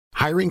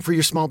Hiring for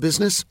your small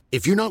business?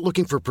 If you're not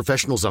looking for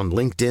professionals on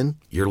LinkedIn,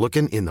 you're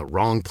looking in the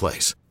wrong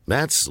place.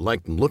 That's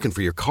like looking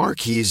for your car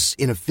keys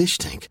in a fish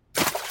tank.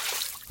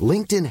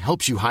 LinkedIn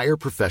helps you hire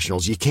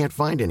professionals you can't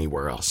find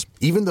anywhere else,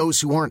 even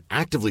those who aren't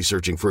actively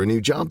searching for a new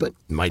job but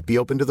might be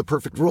open to the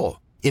perfect role.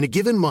 In a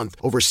given month,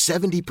 over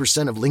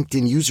 70% of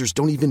LinkedIn users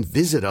don't even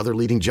visit other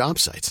leading job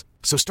sites.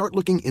 So start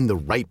looking in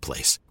the right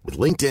place. With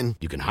LinkedIn,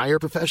 you can hire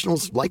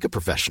professionals like a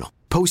professional.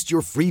 Post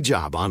your free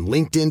job on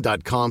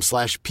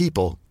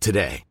linkedin.com/people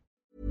today.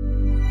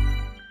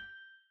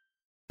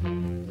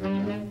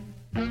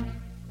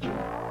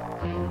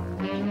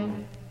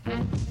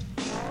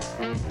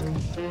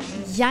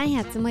 Jeg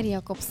heter Maria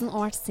Jacobsen og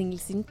har vært single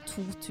siden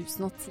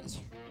 2010.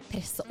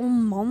 Presset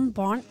om mann,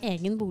 barn,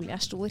 egen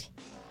bolig stor.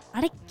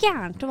 Det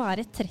gærent å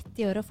være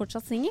 30 år og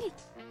fortsatt single?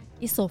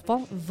 I så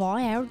fall, hva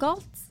jeg gjort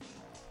galt?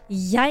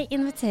 Jeg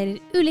inviterer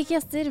ulike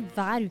gjester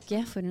hver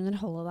uke for å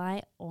underholde deg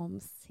om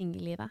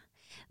singellivet.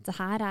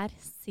 Dette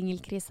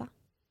singelkrisa.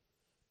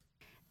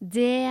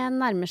 Det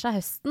nærmer seg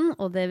høsten,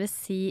 og det vil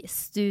si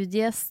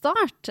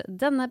studiestart.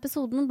 Denne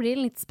episoden blir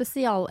en litt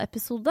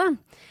spesialepisode.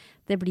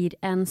 Det blir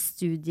en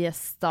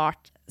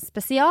studiestart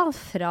spesial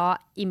fra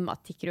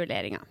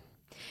immatrikuleringen.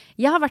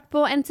 Jeg har vært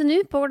på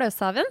NTNU på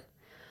Gløshaugen,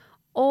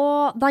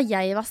 og da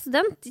jeg var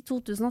student i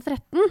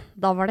 2013,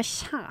 da var det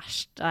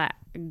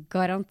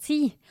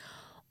kjærestegaranti.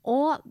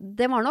 Og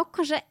det var nok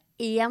kanskje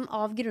en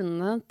av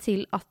grunnene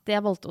til at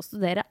jeg valgte å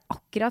studere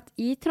akkurat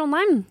i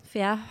Trondheim, for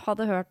jeg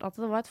hadde hørt at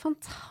det var et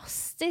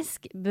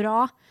fantastisk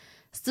bra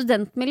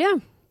studentmiljø.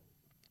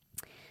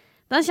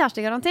 Den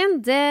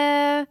kjærestegarantien,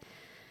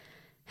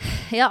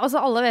 ja,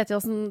 altså alle vet jo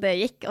hvordan det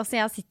gikk. Altså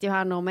jeg sitter jo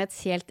her nå med et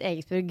helt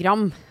eget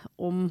program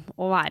om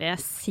å være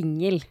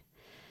single.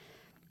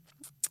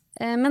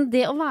 Men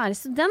det å være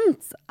student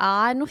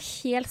noe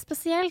helt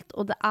spesielt,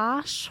 og det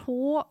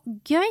så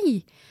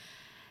gøy.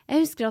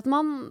 Jeg husker at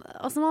man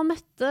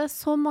møtte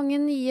så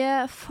mange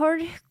nye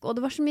folk, og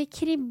det var så mye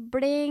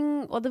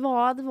kribling, og det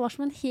var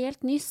som en helt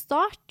ny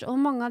start.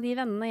 Og mange av de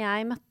vennene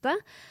jeg møtte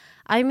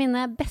jo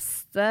mine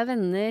beste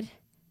venner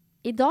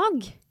i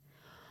dag.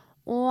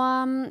 Og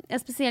et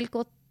spesielt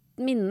godt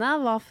minne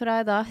var fra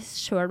jeg da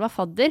selv var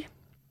fadder,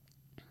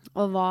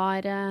 og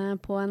var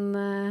på en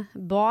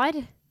bar,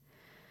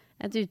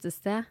 et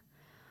utested,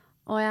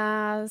 og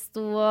jeg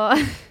stod og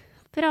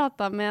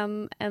pratet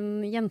med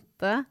en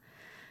jente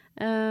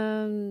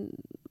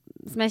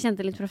som jeg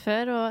kjente litt fra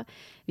før, og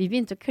vi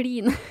begynte å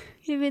kline.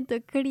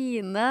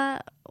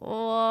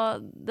 Og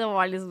det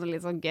var liksom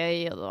litt sånn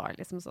gøy, og det var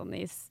liksom sånn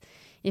i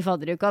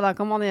fadderuka, da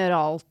kan man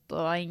gjøre alt,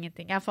 og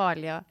ingenting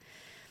farlig.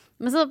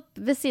 Men så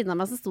ved siden av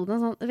meg så stod det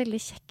en sånn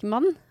veldig kjekk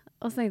mann,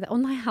 og så tenkte jeg,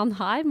 nei, han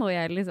her må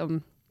jeg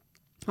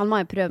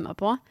prøve meg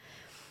på.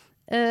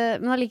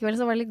 Men allikevel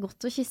så var det litt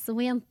godt å kysse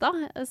hun jenta,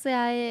 så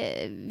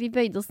vi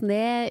bøyde oss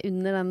ned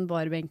under den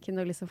barbenken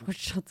og liksom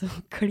fortsatte å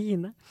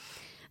kline.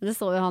 Det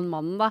så jo han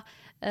mannen da,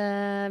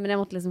 men jeg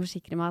måtte liksom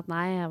forsikre meg at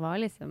nei, jeg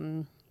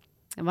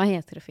var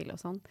heterofil og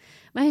sånn.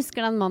 Men jeg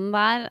husker den mannen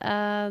der,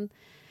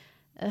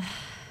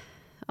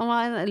 han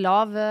var en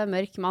lav,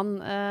 mørk mann,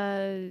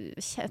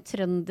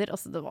 trønder,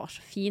 altså det var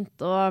så fint,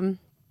 og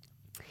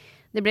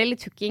det ble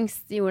litt hookings,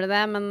 de gjorde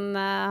det, men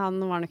han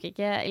var nok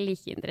ikke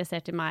like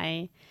interessert i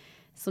meg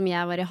som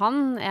jeg var i han.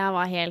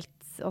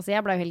 Jeg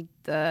ble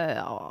helt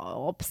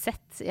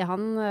oppsett i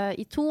han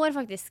i 2 år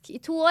faktisk. I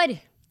 2 år!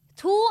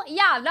 2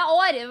 jævla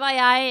år var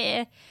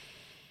jeg...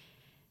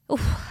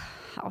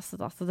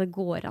 altså det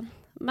går an.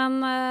 Men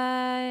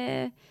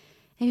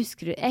jeg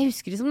husker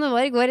det som det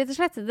var i går, rett og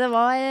slett. Det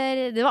var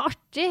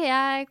artig.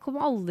 Jeg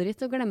kommer aldri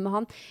til å glemme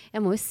han.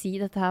 Jeg må jo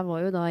si, dette her var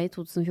jo da i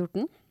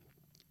 2014,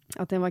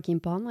 at jeg var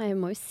keen på han, og jeg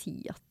må jo si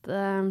at...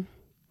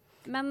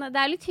 Men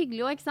det litt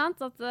hyggelig også, ikke sant?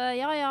 At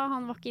ja,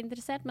 han var ikke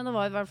interessert, men det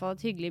var i hvert fall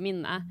et hyggelig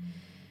minne.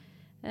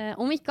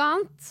 Om ikke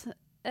annet.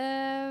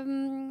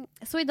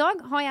 Så i dag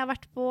har jeg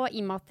vært på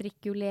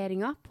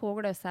immatrikuleringen på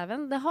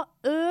Gløshaugen. Det har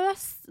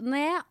øst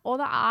ned,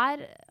 og det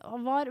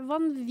var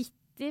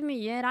vanvittig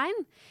mye regn.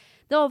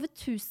 Det var over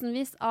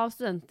tusenvis av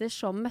studenter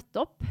som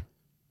møtte opp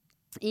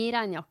i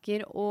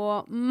regnjakker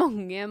og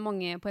mange,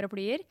 mange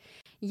paraplyer.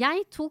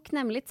 Jeg tok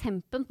nemlig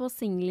tempen på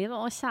singellivet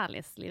og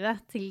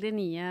kjærlighetslivet til de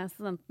nye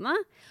studentene,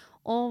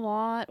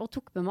 og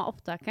tok med meg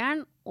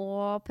opptakeren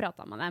og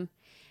pratet med dem.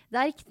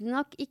 Det riktig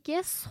nok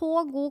ikke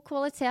så god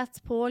kvalitet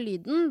på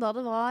lyden, da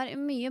det var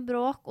mye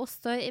bråk og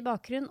støy i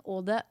bakgrunnen,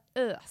 og det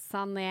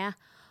øsa ned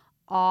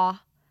av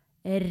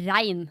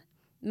regn.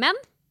 Men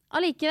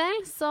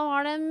allikevel så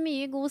var det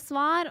mye gode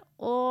svar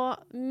og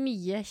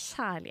mye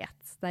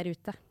kjærlighet der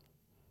ute.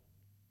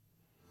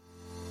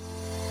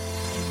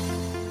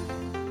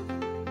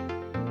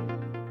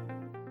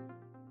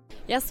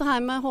 Jeg står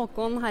her med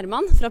Håkon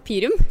Herman fra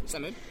Pirum.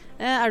 Stemmer.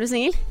 Du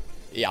single?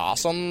 Ja,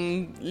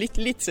 sånn litt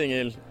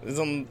single.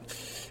 Sånn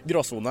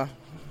gråzone.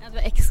 Ja,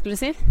 du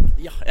eksklusiv?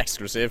 Ja,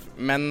 eksklusiv.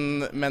 Men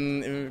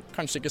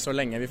kanskje ikke så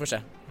lenge, vi får se.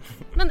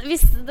 Men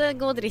hvis det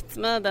går dritt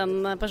med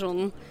den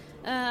personen,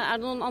 det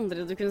noen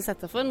andre du kunne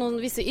sette for?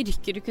 Noen visse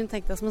yrker du kunne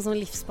tenkt deg som en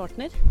sånn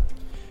livspartner?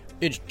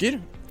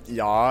 Yrker?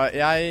 Ja,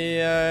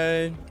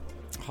 jeg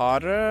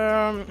har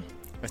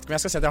Jeg vet ikke om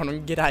jeg skal si at jeg har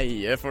noen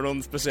greie for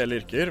noen spesielle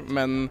yrker,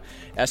 men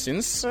jeg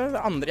synes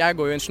jeg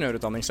går jo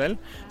ingeniørutdanning selv,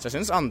 så jeg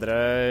synes andre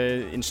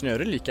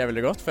ingeniører liker jeg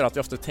veldig godt, for at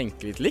vi ofte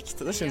tenker litt likt.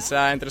 Det synes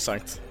jeg er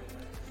interessant.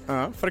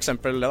 Ja, for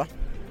eksempel det da.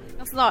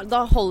 Altså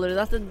da holder du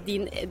deg til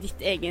din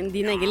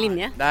egen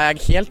linje? Det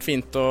er helt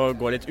fint å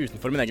gå litt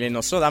utenfor min egen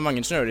linje også. Det er mange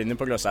ingeniørlinjer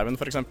på Gløshaugen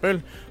for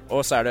eksempel,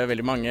 og så er det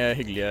veldig mange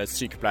hyggelige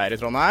sykepleiere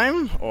i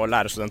Trondheim, og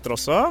lærerstudenter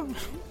også.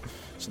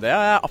 Så det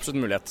er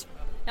absolutt en mulighet.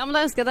 Ja, men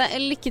da ønsker jeg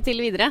deg lykke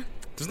til videre.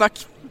 Tusen takk.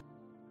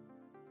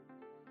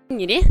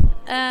 Ingrid,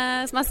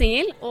 som er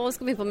single og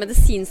skal begynne på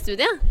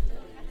medisinstudiet.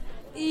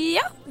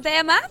 Ja, det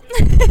er meg.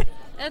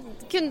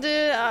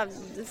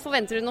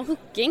 Forventer du noe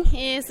hooking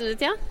i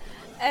studietida?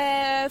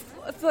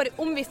 For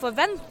om vi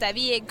forventer,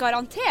 vi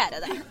garanterer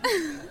det.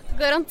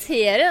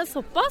 Garanterer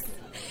såpass?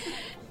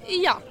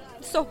 Ja,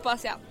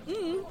 såpass, ja.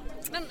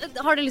 Men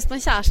har du lyst på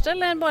en kjæreste,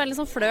 eller bare litt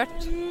sånn flørt?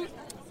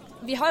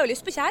 Vi har jo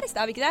lyst på kjæreste,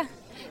 har vi ikke det?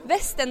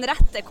 Hvis den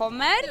rette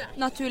kommer,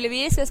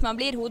 naturligvis, hvis man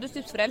blir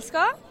hodestupt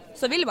forelsket,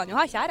 så vil man jo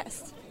ha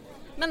kjæreste.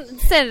 Men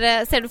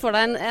ser du for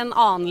deg en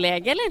annen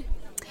lege, eller?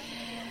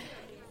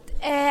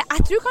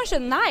 Jeg tror kanskje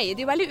nei.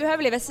 Det er jo veldig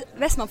uhøvelig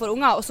hvis man får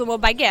unger, og så må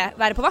begge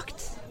være på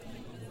vakt.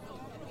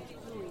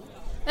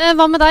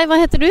 Hva med deg? Hva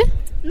heter du?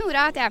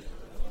 Nora heter jeg.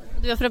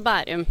 Du er fra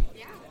Bærum.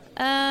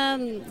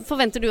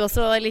 Forventer du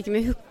også like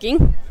mye hooking?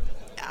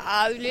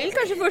 Ja, det blir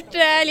kanskje fort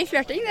litt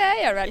flørting, det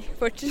gjør det vel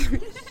fort.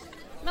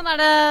 Men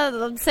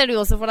ser du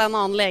også for deg en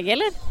annen lege,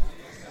 eller?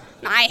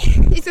 Nei,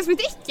 i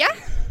utgangspunktet ikke.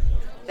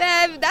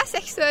 Det er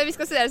 6 år vi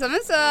skal studere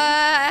sammen, så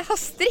jeg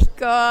haster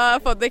ikke å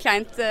få det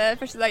kleint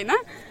første dagene.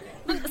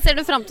 Men ser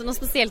du frem til noe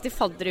spesielt i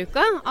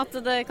fadderuka? At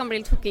det kan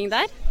bli litt hooking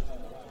der?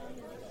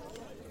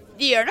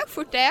 De gjør nok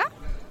fort det, ja.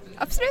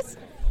 Absolutt.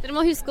 Dere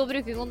må huske å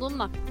bruke kondom,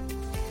 da.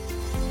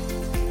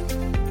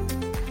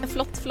 En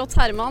flott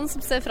herremann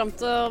som ser frem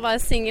til å være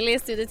single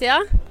i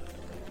studietida.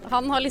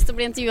 Han har lyst til å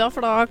bli intervjuet,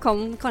 for da kan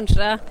han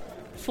kanskje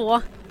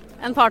få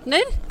en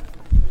partner.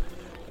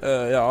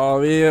 Ja,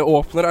 vi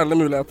åpner alle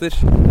muligheter.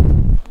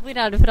 Hvor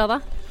er du fra da?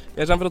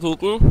 Jeg kommer fra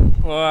Toten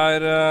og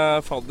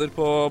er fadder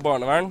på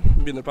barnevern.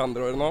 Begynner på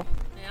 2. året nå.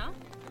 Ja.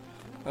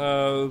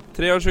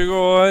 23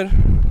 år.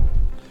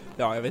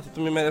 Ja, jeg vet ikke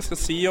hvor mye mer jeg skal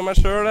si om meg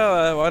selv.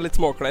 Det var litt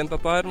småkleint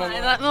dette her. Men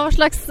hva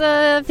slags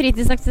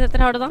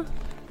fritidsaktiviteter har du da?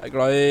 Jeg er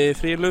glad i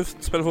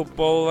friluft, spille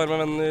fotball, være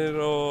med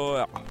venner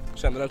og ja,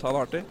 generelt ha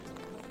det artig.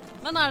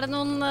 Men er det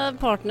noen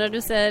partner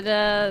du ser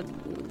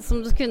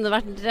som kunne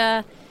vært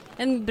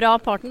en bra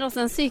partner?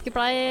 Altså en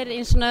sykepleier,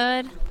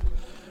 ingeniør?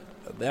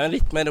 Jeg er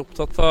litt mer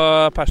opptatt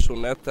av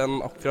personlighet enn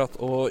akkurat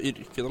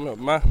yrket de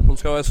jobber med. De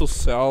skal være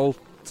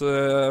sosialt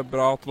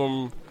bra, at de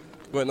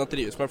går inn og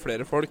trives med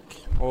flere folk.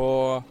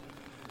 Og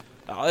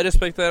ja,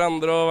 respektere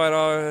andre og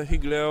være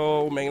hyggelige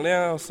og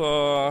omgjengelige. Og så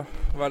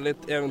være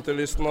litt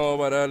eventyrlysten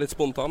og være litt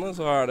spontane,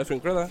 så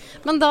funker det.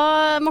 Men da,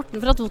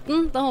 Morten fra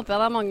Toten, da håper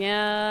jeg det er mange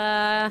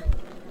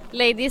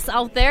ladies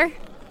out there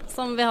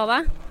som vil ha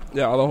deg?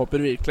 Ja, da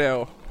håper virkelig jeg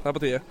også. Det er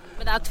på tide.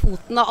 Men det er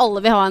Toten, da. Alle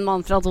vil ha en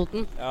mann fra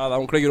Toten. Ja, det er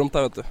ordentlig gromt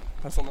der, vet du.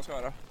 Det er sånn det skal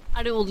være.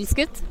 Er du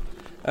odelsgutt?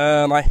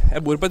 Nei,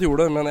 jeg bor på et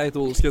jorde, men jeg er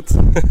ikke odelsgutt.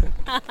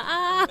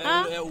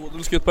 Jeg er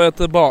odelsgutt på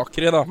et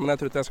bakeri, da, men jeg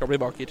tror ikke jeg skal bli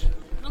baker.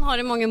 Men har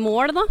du mange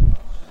mål, da?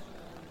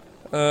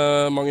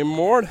 Mange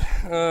mål?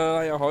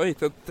 Jeg har jo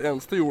ikke et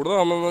eneste jorde,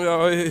 da, men vi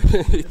har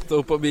hytte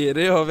oppe på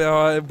Biri, og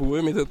jeg bor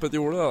jo midt ute på et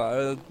jorde. Det er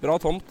jo et bra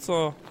tomt,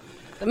 så...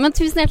 Men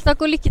tusen hjertelig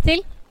takk og lykke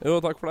til. Jo,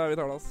 takk for det. Vi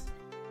tar det, altså.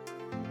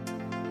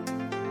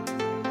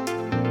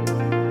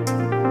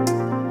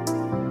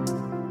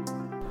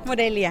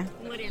 Morelia.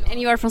 And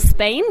you are from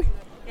Spain?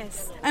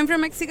 Yes. I'm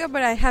from Mexico,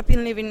 but I have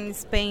been living in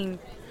Spain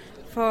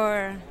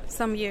for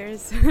some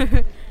years.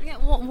 Yeah,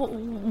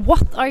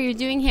 what are you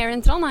doing here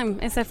in Trondheim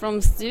as a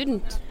from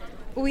student?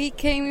 We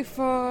came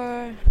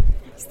for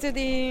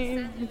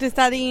studying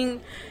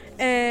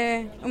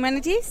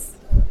humanities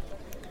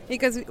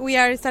because we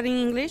are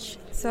studying English.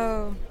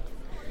 So,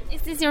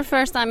 is this your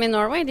first time in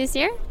Norway this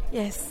year?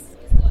 Yes.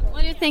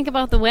 What do you think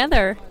about the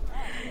weather?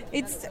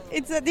 It's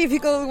a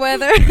difficult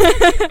weather.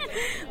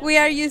 We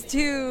are used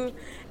to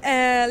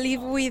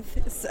live with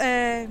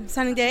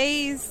sunny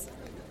days,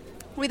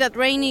 without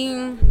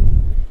raining,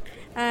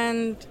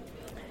 and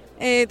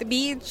the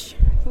beach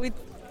with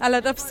a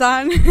lot of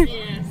sun.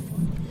 Yes.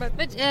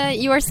 But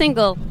you are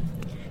single?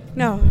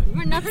 No.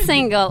 You're not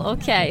single.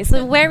 Okay.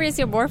 So where is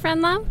your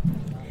boyfriend now?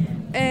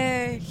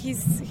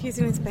 He's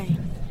in Spain.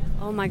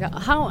 Oh my God.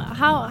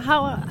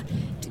 How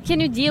can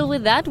you deal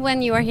with that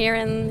when you are here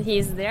and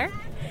he's there?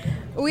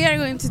 We are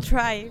going to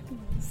try.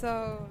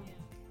 So.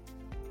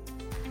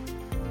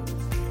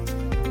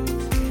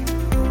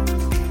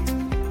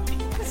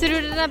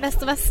 Tror du det er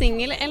best å være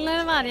single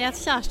eller være i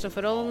et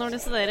kjæresteforhold når du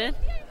studerer?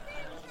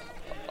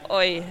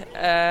 Oi.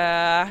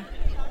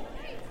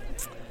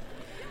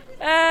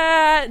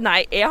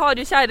 Nei, jeg har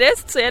jo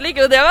kjæreste, så jeg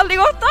liker jo det veldig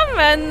godt, da.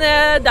 Men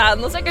det er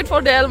noe sikkert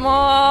fordel med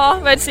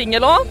å være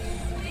single også.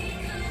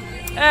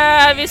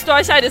 Hvis du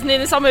har kjæresten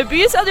din i samme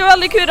by, så er det jo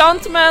veldig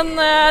kurant, men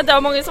det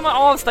er mange som har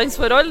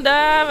avstandsforhold.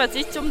 Det vet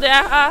jeg ikke om det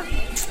er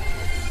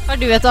Har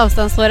du et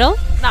avstandsforhold?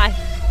 Nei.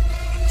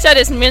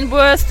 Kjæresten min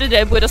bor og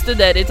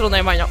studerer i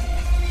Trondheim ennå.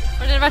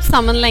 Har dere vært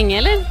sammen lenge,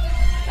 eller?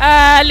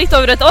 Litt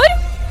over et år.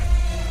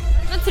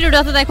 Men tror du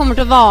at det kommer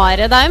til å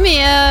vare? Det er jo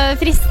mye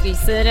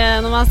fristelser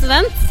når man er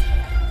student.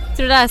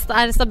 Tror du det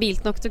er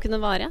stabilt nok til å kunne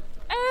vare?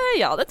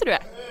 Ja, det tror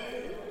jeg.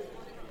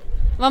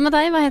 Hva med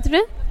deg? Hva heter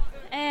du?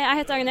 Jeg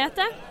heter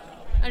Agnete.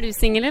 Er du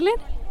single, eller?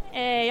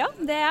 Ja,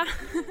 det er jeg.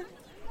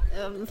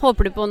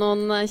 Håper du på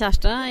noen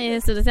kjæreste i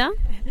studietida?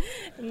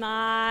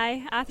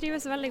 Nei, jeg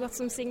trives veldig godt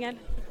som single.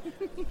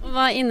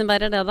 Hva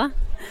innebærer det da?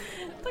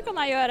 Da kan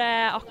jeg gjøre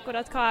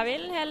akkurat hva jeg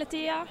vil hele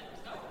tiden.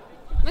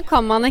 Men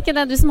kan man ikke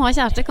det, du som har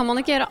kjæreste, kan man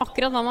ikke gjøre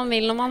akkurat hva man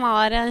vil når man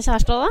har en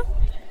kjæreste da?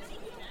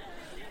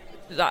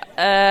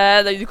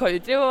 Nei, du kan jo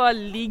ikke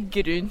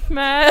ligge rundt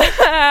med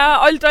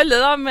alt og alle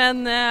da,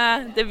 men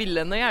det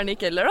vil en gjerne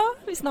ikke heller da,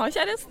 hvis en har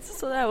kjæreste,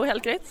 så det er jo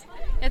helt greit.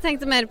 Jeg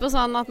tenkte mer på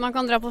sånn at man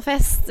kan dra på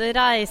fest,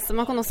 reise,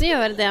 man kan også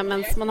gjøre det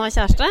mens man har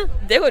kjæreste.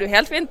 Det går jo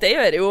helt fint, det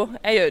gjør jeg jo.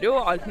 Jeg gjør jo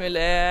alt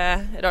mulig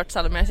rart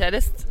selv om jeg har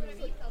kjæreste.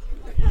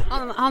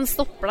 Han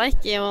stopper deg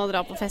ikke i å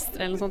dra på fester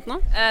eller noe sånt nå?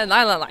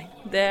 Nei,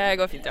 det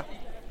går fint, ja.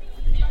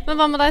 Men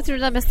hva med deg, tror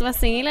du det er best å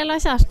være single eller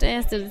ha kjæreste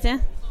i studietid?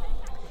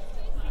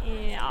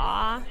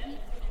 Ja,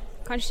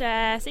 kanskje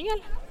single,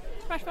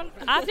 i hvert fall.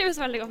 Jeg trives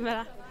veldig godt med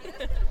det.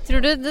 Tror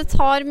du det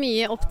tar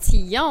mye opp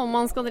tida om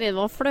man skal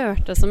drive og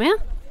flørte så mye?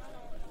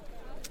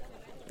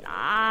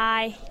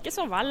 Nei, ikke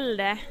så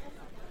veldig.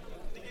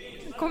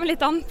 Det kommer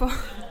litt an på.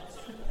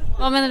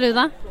 Hva mener du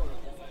da?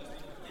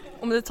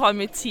 Om det tar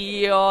mye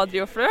tid å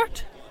drive og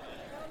flørte?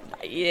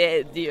 Nei,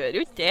 det gjør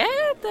jo ikke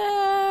det.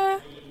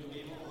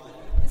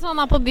 Hvis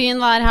man er på byen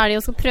hver helg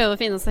og skal prøve å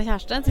finne seg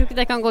kjæreste, tror du ikke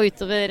det kan gå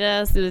utover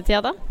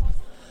studietida da?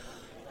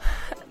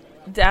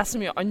 Det er så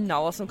mye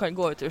annet som kan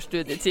gå utover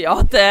studietida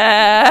at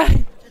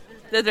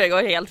det tror jeg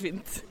går helt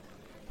fint.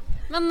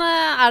 Men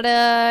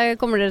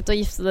kommer dere til å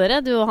gifte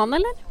dere, du og han,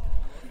 eller?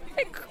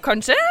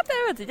 Kanskje, det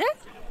vet jeg ikke.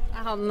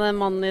 Er han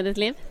mannen i ditt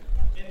liv?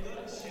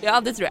 Ja,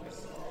 det tror jeg.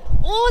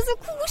 Å, så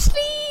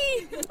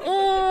koselig! Å,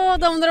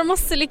 da må dere ha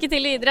masse lykke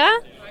til videre.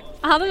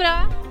 Ha det bra.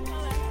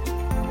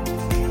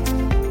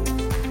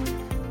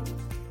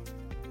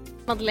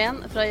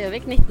 Madeleine fra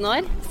Gjøvik, 19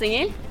 år,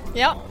 single.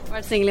 Ja.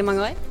 Vært single i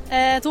mange år?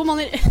 2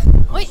 måneder.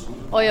 Oi.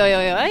 Oi.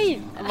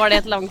 Var det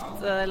et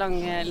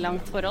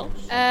langt forhold?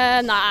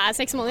 Nei,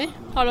 6 måneder.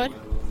 Halvår.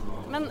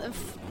 Men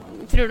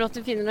tror du at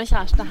du finner noen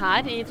kjæreste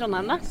her i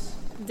Trondheim da?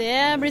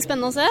 Det blir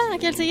spennende å se, jeg er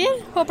ikke helt sikker.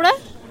 Håper det.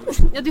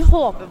 Ja, du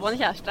håper på en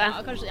kjæreste?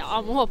 Ja, kanskje,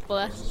 ja, må håpe på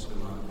det.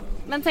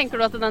 Men tenker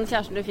du at den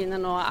kjæresten du finner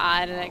nå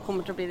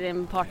kommer til å bli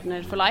din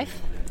partner for life?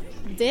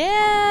 Det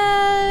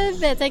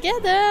vet jeg ikke,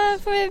 det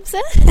får vi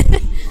se.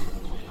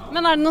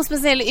 Men er det noen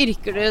spesielle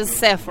yrker du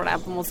ser for deg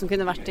på en måte som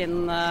kunne vært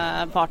din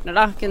partner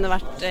da? Kunne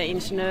vært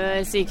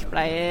ingeniør,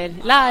 sykepleier,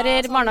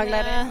 lærer,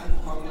 barnehagelærer?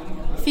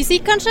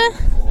 Fysikk kanskje?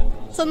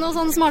 Noen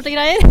sånne smarte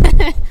greier.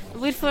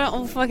 Hvorfor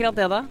akkurat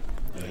det da?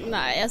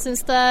 Nei, jeg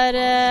synes det er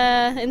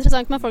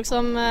interessant med folk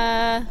som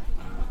er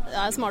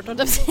smarte,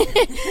 holdt jeg på å si.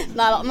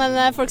 Neida,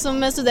 men folk som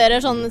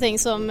studerer sånne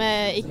ting som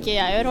ikke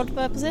jeg gjør, holdt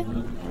jeg på å si.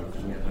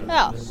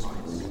 Ja.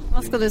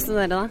 Hva skal du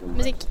studere da?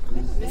 Musikk.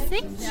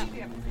 Musikk? Ja.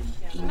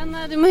 Men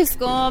du må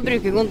huske å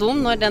bruke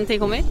kondom når den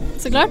tid kommer.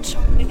 Så klart.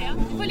 Ja.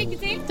 Lykke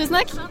til. Tusen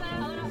takk.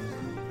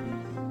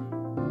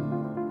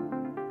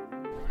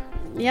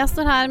 Jeg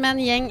står her med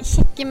en gjeng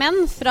kjekke menn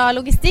fra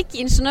logistikk,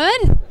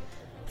 ingeniør,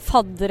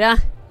 faddere.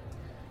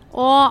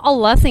 Og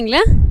alle er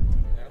single?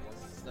 Ja,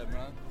 stemmer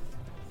det.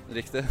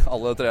 Riktig,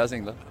 alle 3 er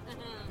single.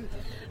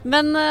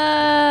 Men,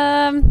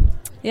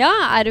 ja,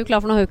 er du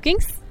klar for noe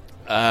hookings?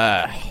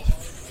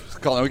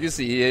 Kan jo ikke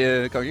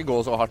kan ikke gå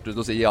så hardt ut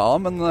og si ja,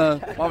 men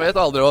man vet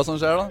aldri hva som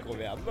skjer da. Kom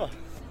igjen da.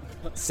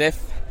 Seff,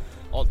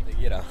 alltid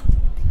gira.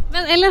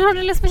 Men, eller har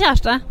du lyst på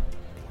kjæreste?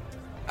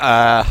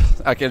 Jeg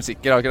er ikke helt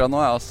sikker akkurat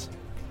nå, altså.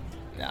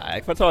 Ja,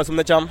 jeg får ta det som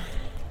det kommer.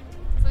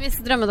 Så hvis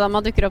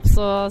drømmedama dukker opp,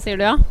 så sier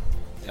du ja?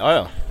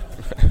 Ja.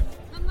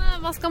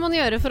 Men hva skal man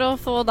gjøre for å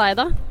få deg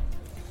da?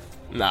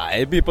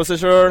 Nei, by på seg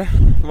selv,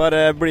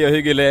 være blid og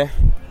hyggelig.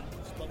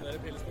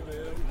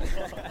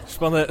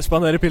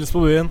 Spandere pils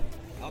på byen.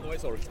 Ja, da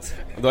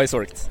er jeg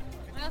solgt.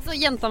 Ja, så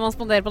jenta må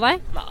spandere på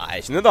deg? Nei,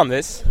 ikke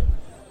nødvendigvis.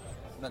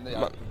 Men det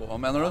hjelper på, hva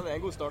mener du? Ja, det er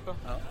en god start da.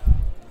 Ja.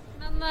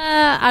 Men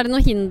er det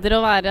noe hinder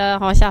å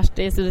ha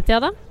kjæreste i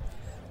studietida da?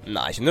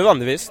 Nei, ikke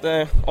nødvendigvis. Det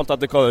er alt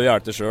etter hva du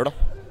gjør til selv da.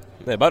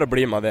 Det er bare å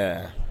bli med, det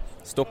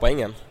stopper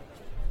ingen.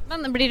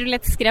 Men blir du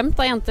litt skremt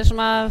av jenter som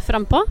er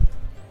frempå?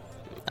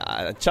 Nei,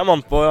 det kommer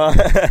an på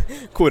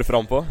hvor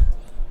frempå.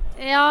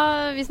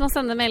 Ja, hvis man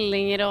sender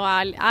meldinger og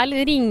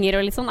ringer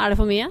og litt sånn, er det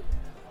for mye?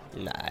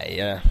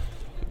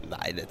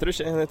 Nei, det tror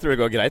jeg ikke. Jeg tror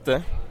det går greit det.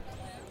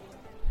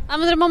 Nei,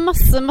 men dere må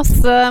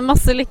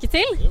masse lykke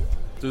til.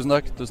 Tusen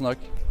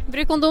takk.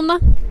 Bruk kondom da.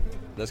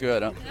 Det skal vi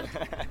gjøre.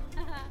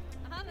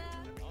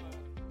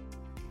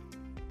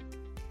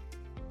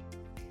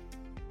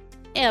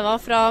 Eva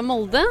fra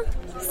Molde,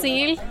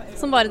 single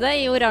som bare det,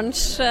 i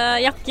oransje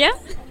jakke.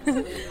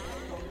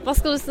 Hva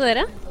skal du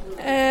studere?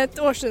 Et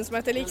årsstudium som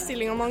heter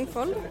likestilling og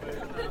mangfold.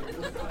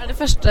 Er det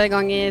første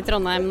gang i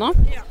Trondheim nå?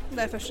 Ja,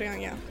 det første gang,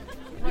 ja.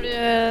 Har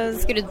du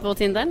skrudd på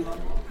Tinderen?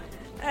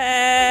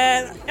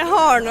 Jeg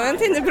har nå en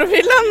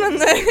Tinder-profil, da, men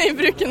jeg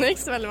bruker den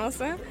ikke så veldig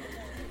masse.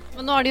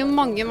 Men nå er det jo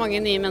mange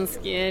nye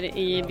mennesker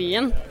i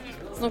byen,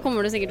 så nå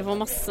kommer du sikkert til å få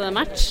masse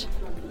match.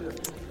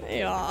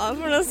 Ja,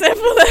 får da se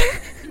på det.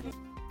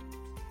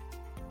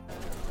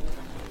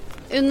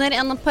 Under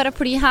en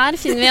paraply her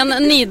finner vi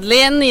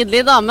en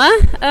nydelig dame.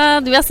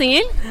 Du er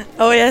single?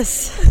 Oh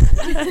yes.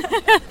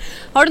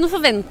 Har du noen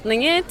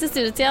forventninger til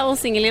studietida og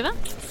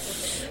singellivet?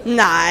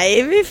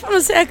 Nei, vi får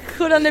se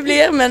hvordan det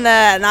blir, men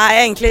nei,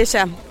 egentlig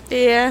ikke.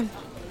 Vi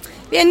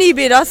er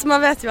nyby da, så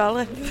man vet jo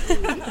aldri.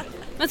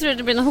 Men tror du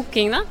det blir noe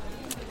hooking da?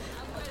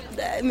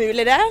 Det er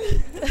mulig det.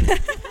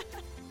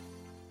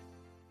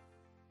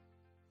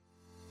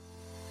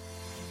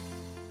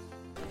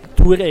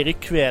 Tor Eirik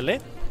Kveli.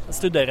 Jeg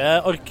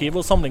studerer arkiv-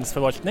 og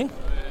samlingsforvaltning.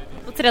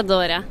 På tredje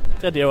året?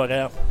 Tredje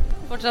året, ja.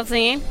 Fortsatt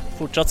singel?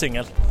 Fortsatt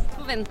singel.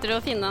 Forventer du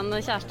å finne en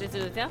kjæreste i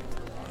studietida?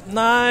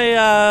 Nei,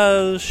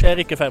 jeg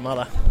ser ikke for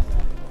meg det.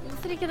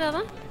 Hvorfor ikke det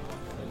da?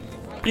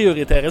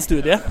 Prioritere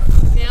studiet.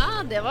 Ja,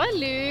 det var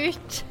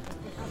lurt.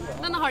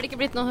 Men har det ikke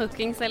blitt noen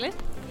hookings heller?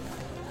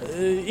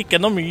 Ikke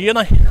noe mye,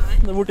 nei.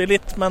 Det har blitt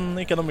litt, men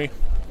ikke noe mye.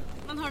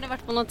 Men har du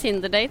vært på noen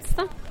Tinder-dates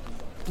da?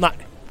 Nei.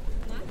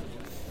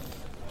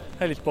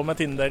 Jeg er ikke på med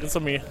Tinder så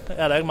mye. Jeg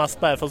er der mest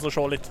bare for å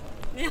se litt.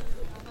 Ja.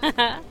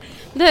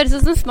 Det høres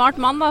ut som en smart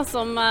mann da,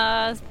 som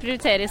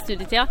prioriterer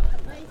studietida.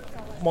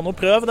 Må nå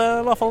prøve det,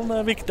 i hvert fall. Det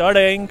er viktigere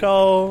det enn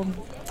å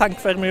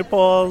tenke for mye på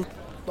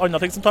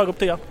andre ting som tar opp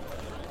tida.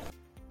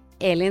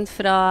 Elin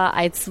fra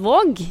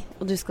Eidsvåg,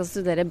 og du skal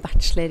studere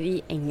bachelor i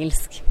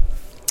engelsk.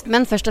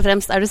 Men først og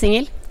fremst, er du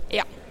singel?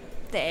 Ja,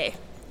 det er jeg.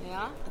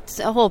 Ja.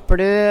 Håper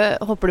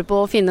du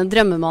på å finne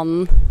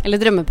drømmemannen,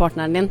 eller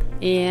drømmepartneren din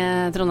i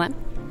Trondheim?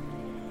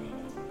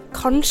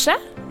 Kanskje.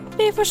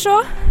 Vi får se.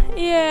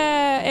 Jeg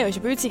er jo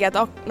ikke på utkikk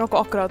etter noe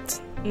akkurat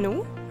nå.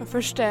 Den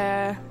første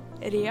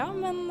ria,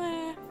 men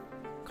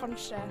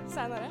kanskje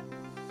senere.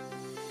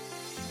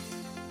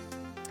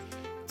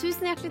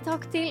 Tusen hjertelig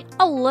takk til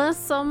alle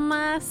som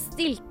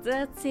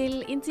stilte til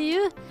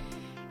intervju.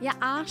 Jeg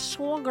er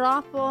så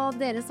glad på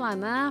deres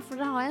vegne, for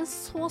dere har en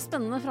så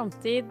spennende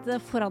framtid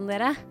foran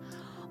dere.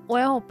 Og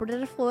jeg håper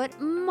dere får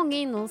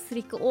mange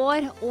innholdsrike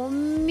år og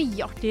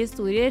mye artige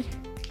historier.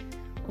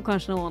 Og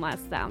kanskje noe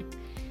nice stand.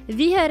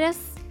 Vi høres!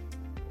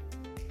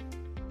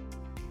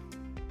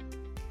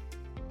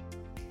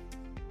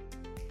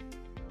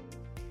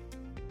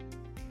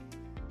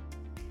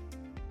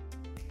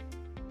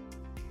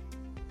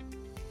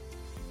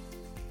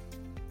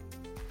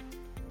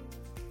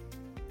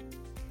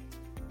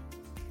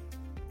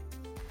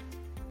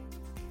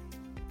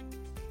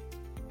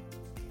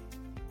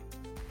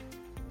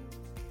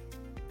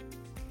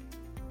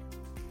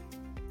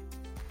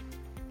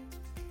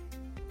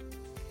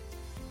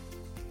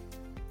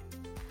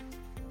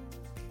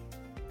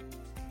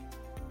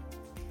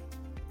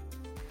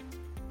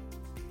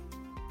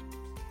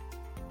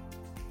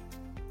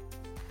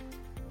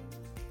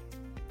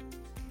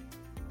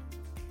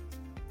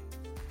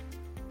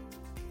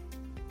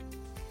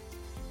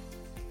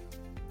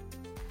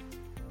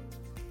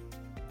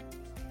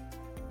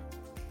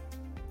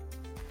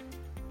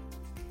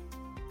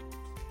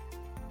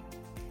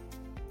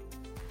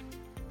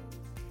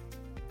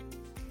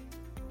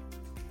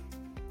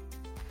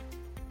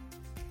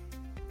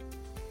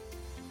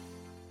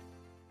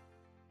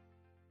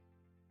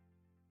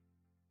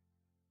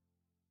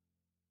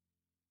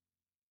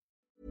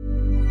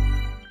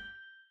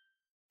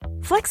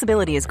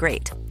 Flexibility is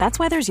great. That's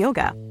why there's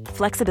yoga.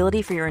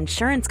 Flexibility for your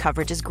insurance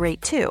coverage is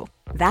great too.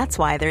 That's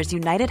why there's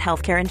United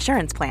Healthcare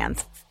Insurance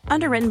Plans.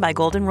 Underwritten by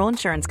Golden Rule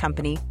Insurance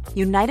Company,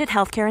 United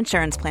Healthcare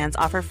Insurance Plans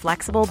offer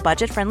flexible,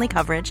 budget-friendly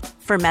coverage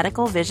for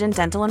medical, vision,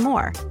 dental, and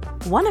more.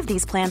 One of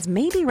these plans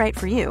may be right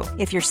for you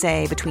if you're,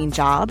 say, between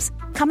jobs,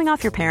 coming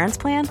off your parents'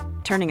 plan,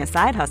 turning a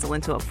side hustle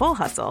into a full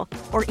hustle,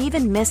 or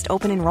even missed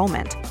open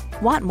enrollment.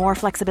 Want more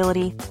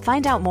flexibility?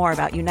 Find out more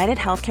about United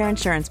Healthcare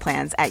Insurance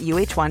Plans at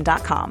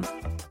uh1.com.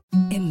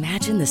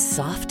 Imagine the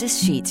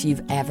softest sheets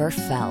you've ever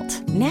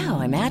felt. Now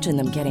imagine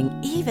them getting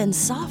even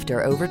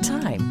softer over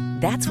time.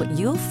 That's what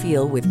you'll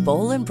feel with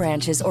Boll &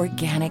 Branch's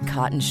organic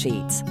cotton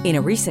sheets. In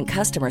a recent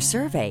customer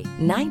survey,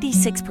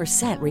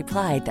 96%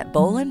 replied that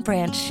Boll &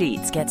 Branch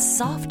sheets get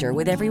softer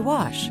with every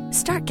wash.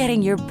 Start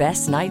getting your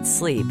best night's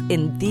sleep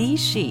in these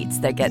sheets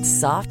that get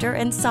softer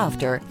and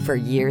softer for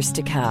years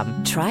to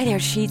come. Try their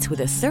sheets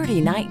with a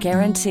 30-night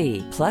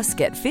guarantee. Plus,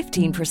 get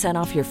 15%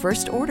 off your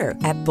first order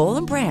at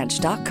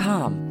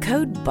bollandbranch.com.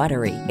 Code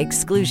BUTTERY.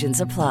 Exclusions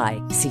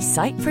apply. See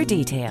site for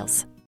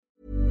details.